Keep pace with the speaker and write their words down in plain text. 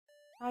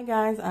Hi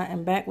guys, I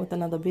am back with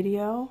another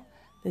video.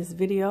 This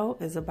video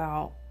is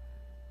about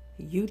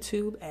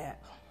YouTube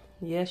app.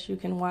 Yes, you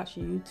can watch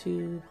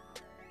YouTube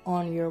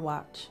on your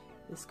watch.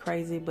 It's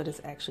crazy, but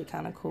it's actually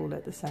kind of cool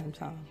at the same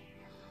time.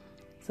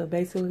 So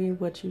basically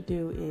what you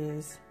do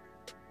is,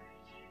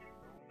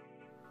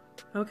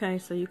 okay,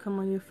 so you come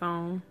on your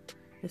phone,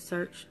 the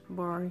search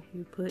bar,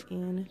 you put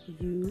in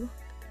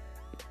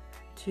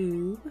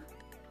YouTube,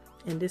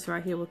 and this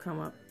right here will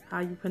come up. How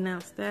you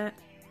pronounce that,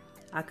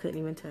 I couldn't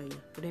even tell you.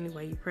 But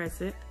anyway, you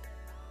press it,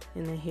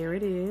 and then here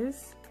it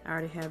is. I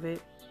already have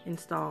it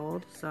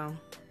installed, so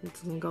you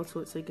can go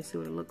to it so you can see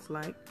what it looks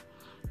like.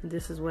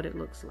 This is what it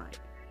looks like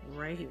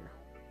right here.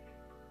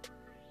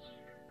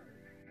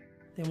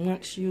 Then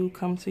once you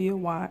come to your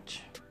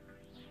watch,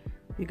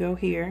 you go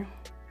here,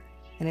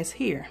 and it's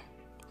here.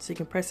 So you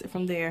can press it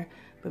from there.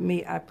 But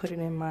me, I put it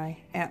in my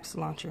apps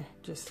launcher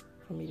just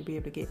for me to be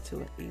able to get to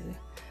it easy.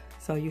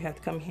 So you have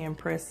to come here and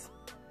press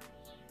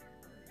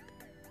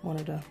one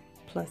of the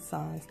plus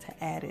signs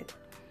to add it,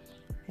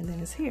 and then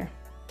it's here.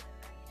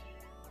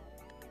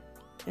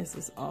 This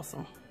is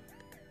awesome.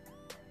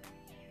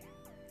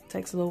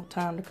 Takes a little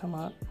time to come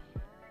up,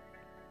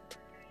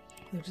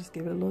 so just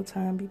give it a little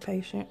time, be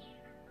patient.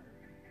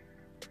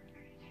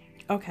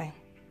 Okay,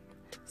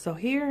 so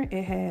here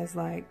it has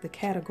like the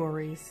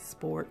categories: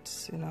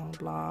 sports, you know,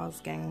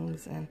 blogs,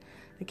 games, and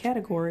the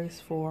categories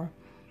for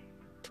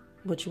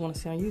what you want to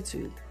see on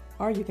YouTube.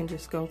 Or you can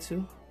just go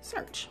to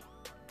search.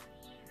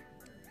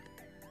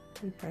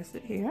 You press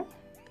it here.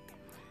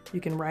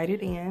 You can write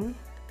it in,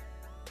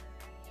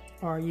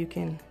 or you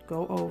can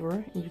go over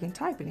and you can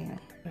type it in.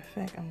 In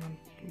fact, I'm going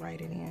to write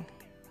it in.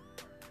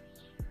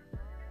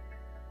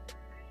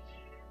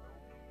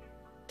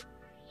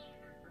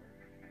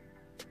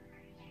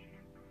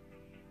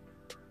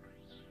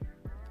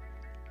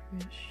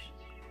 Wish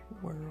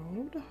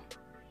world.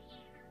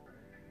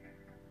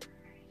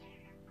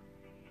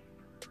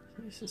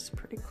 This is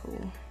pretty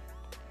cool.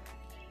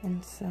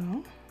 And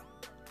so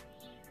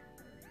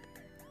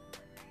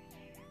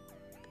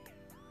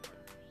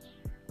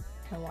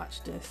and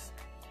watch this.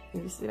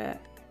 You see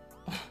that?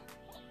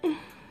 This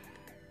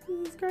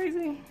is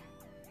crazy.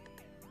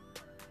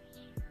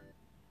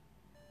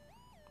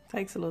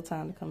 Takes a little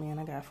time to come in.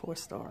 I got 4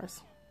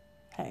 stars.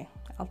 Hey,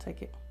 I'll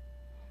take it.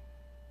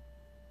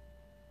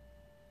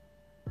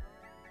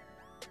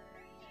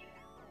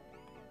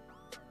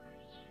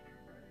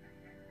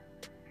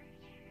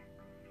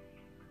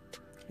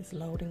 It's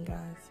loading,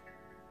 guys.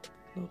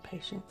 A little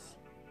patience.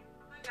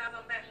 Hi guys,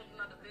 I'm back with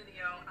another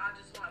video. I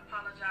just want to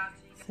apologize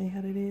to you. See how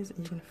it is?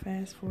 You can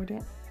fast forward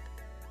it.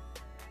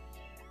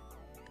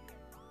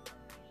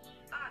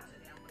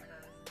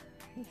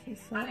 This is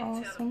so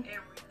awesome.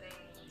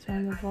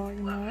 Turn the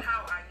volume up.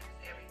 How I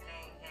use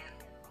everything and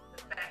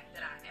the fact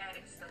that I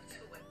added stuff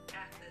to it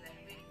after that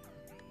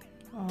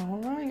video.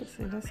 Alright,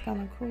 see, that's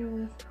kind of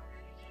cool.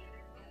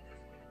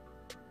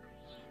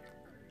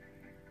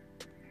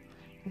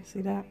 You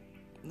see that?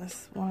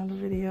 That's one of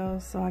the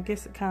videos. So I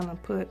guess it kind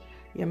of put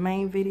your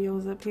main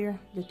videos up here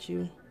that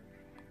you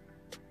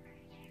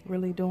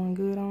really doing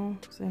good on.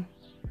 See?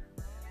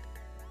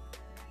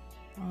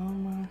 All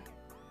my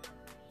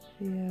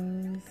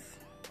videos.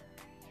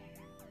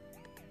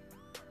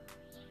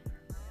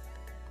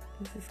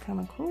 This is kind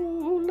of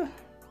cool. I'm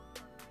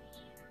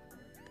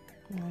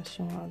not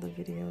showing other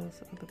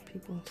videos, other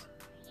people's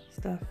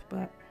stuff,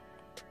 but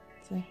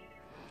see,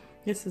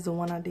 this is the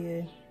one I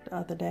did the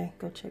other day.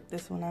 Go check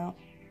this one out.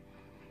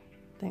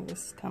 I think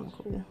this is kind of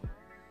cool.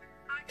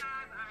 Hi guys,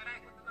 I'm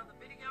back with another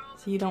video.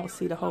 So you don't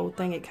see the whole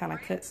thing, it kind of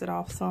cuts it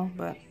off some,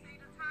 but You see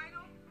the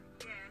title?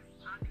 Yes,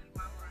 I need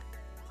my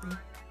money.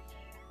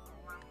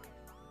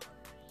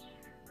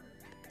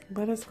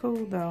 but it's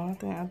cool though.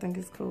 I think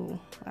it's cool.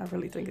 I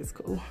really think it's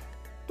cool.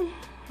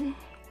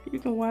 You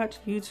can watch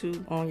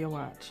YouTube on your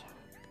watch.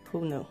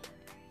 Who knew?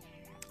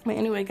 But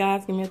anyway,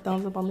 guys, give me a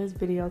thumbs up on this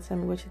video. Tell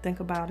me what you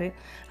think about it.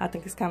 I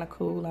think it's kind of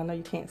cool. I know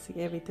you can't see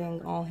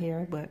everything on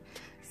here, but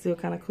still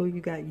kind of cool. You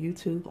got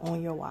YouTube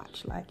on your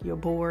watch. Like you're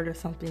bored or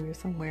something, you're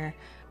somewhere,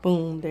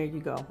 boom, there you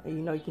go. And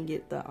you know you can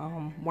get the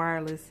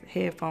wireless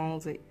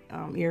headphones,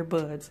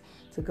 earbuds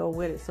to go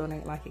with it. So it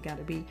ain't like it got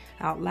to be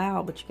out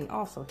loud, but you can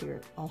also hear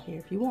it on here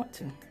if you want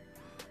to.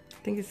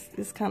 I think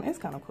it's kind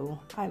of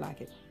cool. I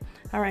like it.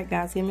 All right,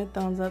 guys, give me a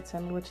thumbs up.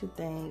 Tell me what you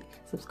think.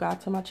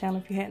 Subscribe to my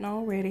channel if you hadn't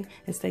already,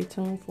 and stay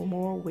tuned for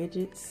more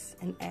widgets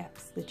and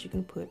apps that you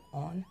can put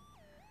on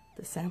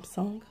the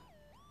Samsung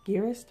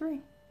Gear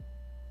S3.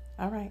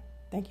 All right,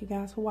 thank you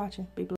guys for watching. Be blessed.